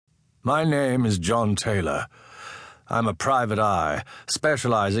My name is John Taylor. I'm a private eye,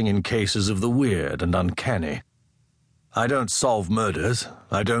 specializing in cases of the weird and uncanny. I don't solve murders,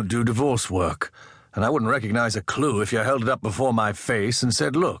 I don't do divorce work, and I wouldn't recognize a clue if you held it up before my face and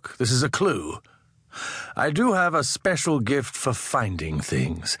said, "Look, this is a clue." I do have a special gift for finding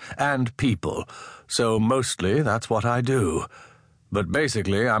things, and people, so mostly that's what I do. But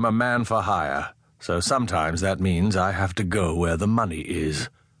basically, I'm a man for hire, so sometimes that means I have to go where the money is.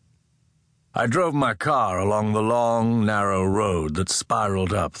 I drove my car along the long, narrow road that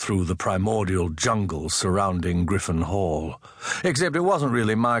spiraled up through the primordial jungle surrounding Griffin Hall. Except it wasn't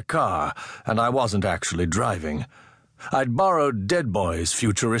really my car, and I wasn't actually driving. I'd borrowed Dead Boy's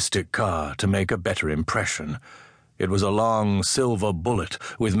futuristic car to make a better impression. It was a long silver bullet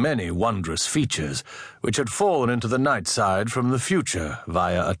with many wondrous features, which had fallen into the night side from the future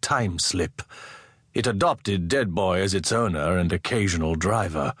via a time slip. It adopted Dead Boy as its owner and occasional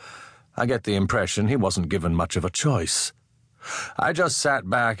driver. I get the impression he wasn't given much of a choice. I just sat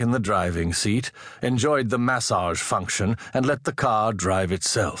back in the driving seat, enjoyed the massage function, and let the car drive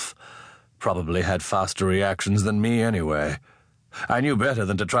itself. Probably had faster reactions than me anyway. I knew better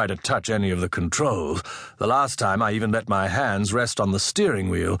than to try to touch any of the controls. The last time I even let my hands rest on the steering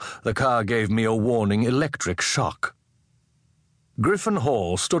wheel, the car gave me a warning electric shock. Griffin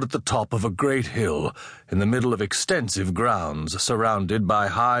Hall stood at the top of a great hill, in the middle of extensive grounds, surrounded by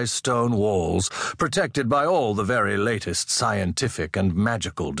high stone walls, protected by all the very latest scientific and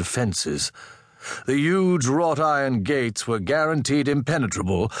magical defenses. The huge wrought-iron gates were guaranteed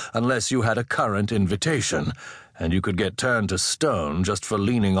impenetrable unless you had a current invitation, and you could get turned to stone just for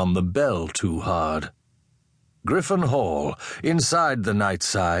leaning on the bell too hard. Griffin Hall, inside the night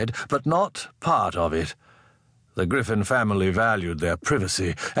side, but not part of it. The Griffin family valued their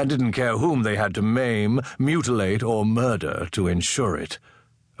privacy and didn't care whom they had to maim, mutilate, or murder to ensure it.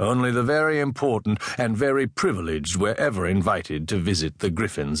 Only the very important and very privileged were ever invited to visit the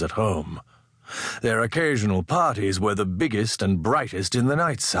Griffins at home. Their occasional parties were the biggest and brightest in the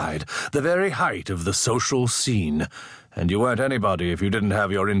night side, the very height of the social scene, and you weren't anybody if you didn't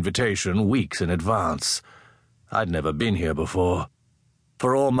have your invitation weeks in advance. I'd never been here before.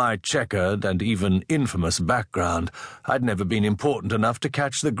 For all my checkered and even infamous background, I'd never been important enough to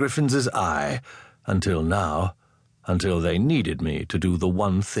catch the Griffins' eye, until now, until they needed me to do the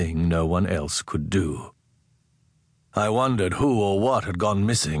one thing no one else could do. I wondered who or what had gone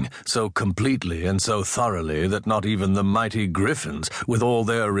missing so completely and so thoroughly that not even the mighty Griffins, with all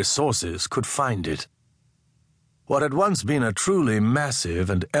their resources, could find it. What had once been a truly massive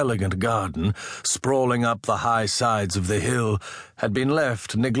and elegant garden, sprawling up the high sides of the hill, had been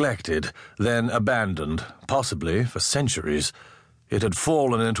left neglected, then abandoned, possibly for centuries. It had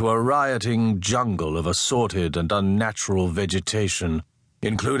fallen into a rioting jungle of assorted and unnatural vegetation,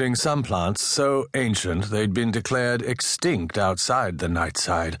 including some plants so ancient they'd been declared extinct outside the night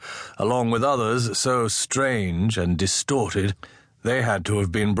side, along with others so strange and distorted they had to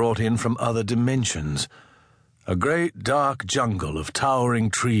have been brought in from other dimensions. A great dark jungle of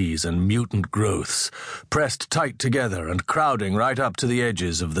towering trees and mutant growths, pressed tight together and crowding right up to the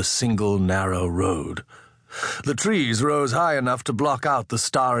edges of the single narrow road. The trees rose high enough to block out the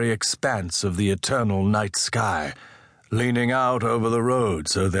starry expanse of the eternal night sky, leaning out over the road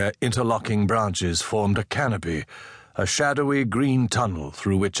so their interlocking branches formed a canopy, a shadowy green tunnel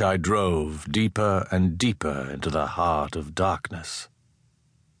through which I drove deeper and deeper into the heart of darkness.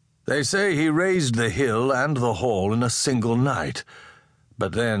 They say he raised the hill and the hall in a single night,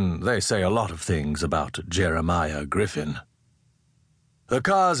 but then they say a lot of things about Jeremiah Griffin. The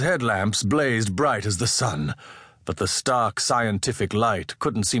car's headlamps blazed bright as the sun, but the stark scientific light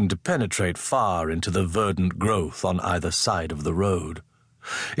couldn't seem to penetrate far into the verdant growth on either side of the road.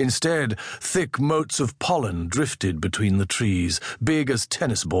 Instead, thick motes of pollen drifted between the trees, big as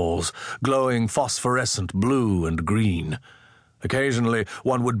tennis balls, glowing phosphorescent blue and green. Occasionally,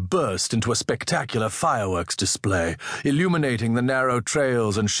 one would burst into a spectacular fireworks display, illuminating the narrow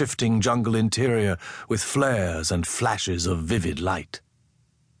trails and shifting jungle interior with flares and flashes of vivid light.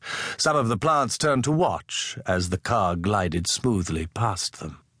 Some of the plants turned to watch as the car glided smoothly past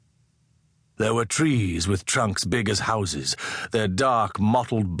them. There were trees with trunks big as houses, their dark,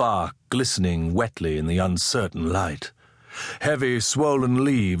 mottled bark glistening wetly in the uncertain light. Heavy, swollen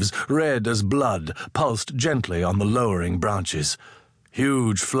leaves, red as blood, pulsed gently on the lowering branches.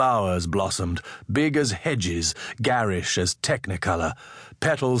 Huge flowers blossomed, big as hedges, garish as technicolor,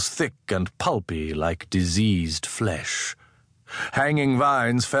 petals thick and pulpy like diseased flesh. Hanging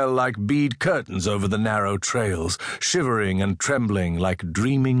vines fell like bead curtains over the narrow trails, shivering and trembling like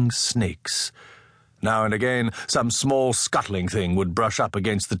dreaming snakes. Now and again, some small scuttling thing would brush up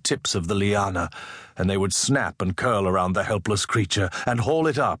against the tips of the liana, and they would snap and curl around the helpless creature and haul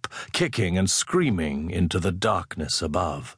it up, kicking and screaming, into the darkness above.